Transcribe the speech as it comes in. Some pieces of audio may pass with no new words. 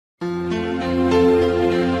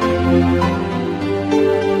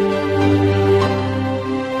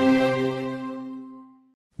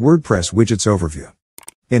WordPress Widgets Overview.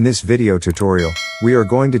 In this video tutorial, we are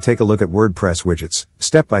going to take a look at WordPress widgets,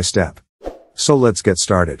 step by step. So let's get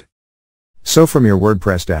started. So from your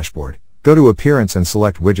WordPress dashboard, go to Appearance and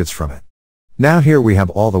select Widgets from it. Now here we have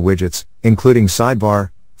all the widgets, including Sidebar,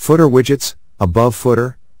 Footer widgets, Above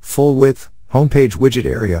Footer, Full Width, Homepage Widget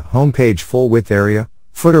Area, Homepage Full Width Area,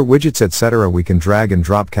 Footer widgets, etc. We can drag and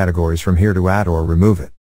drop categories from here to add or remove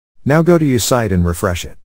it. Now go to your site and refresh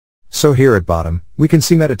it. So here at bottom, we can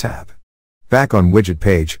see Meta tab. Back on widget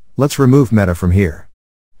page, let's remove Meta from here.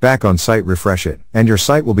 Back on site, refresh it, and your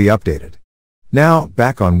site will be updated. Now,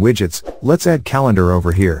 back on widgets, let's add calendar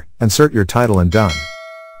over here, insert your title and done.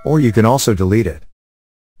 Or you can also delete it.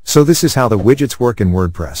 So this is how the widgets work in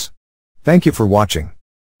WordPress. Thank you for watching.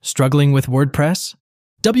 Struggling with WordPress?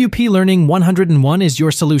 WP Learning 101 is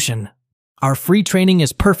your solution. Our free training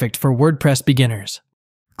is perfect for WordPress beginners.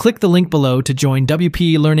 Click the link below to join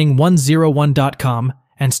WPLearning101.com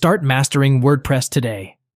and start mastering WordPress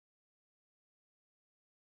today.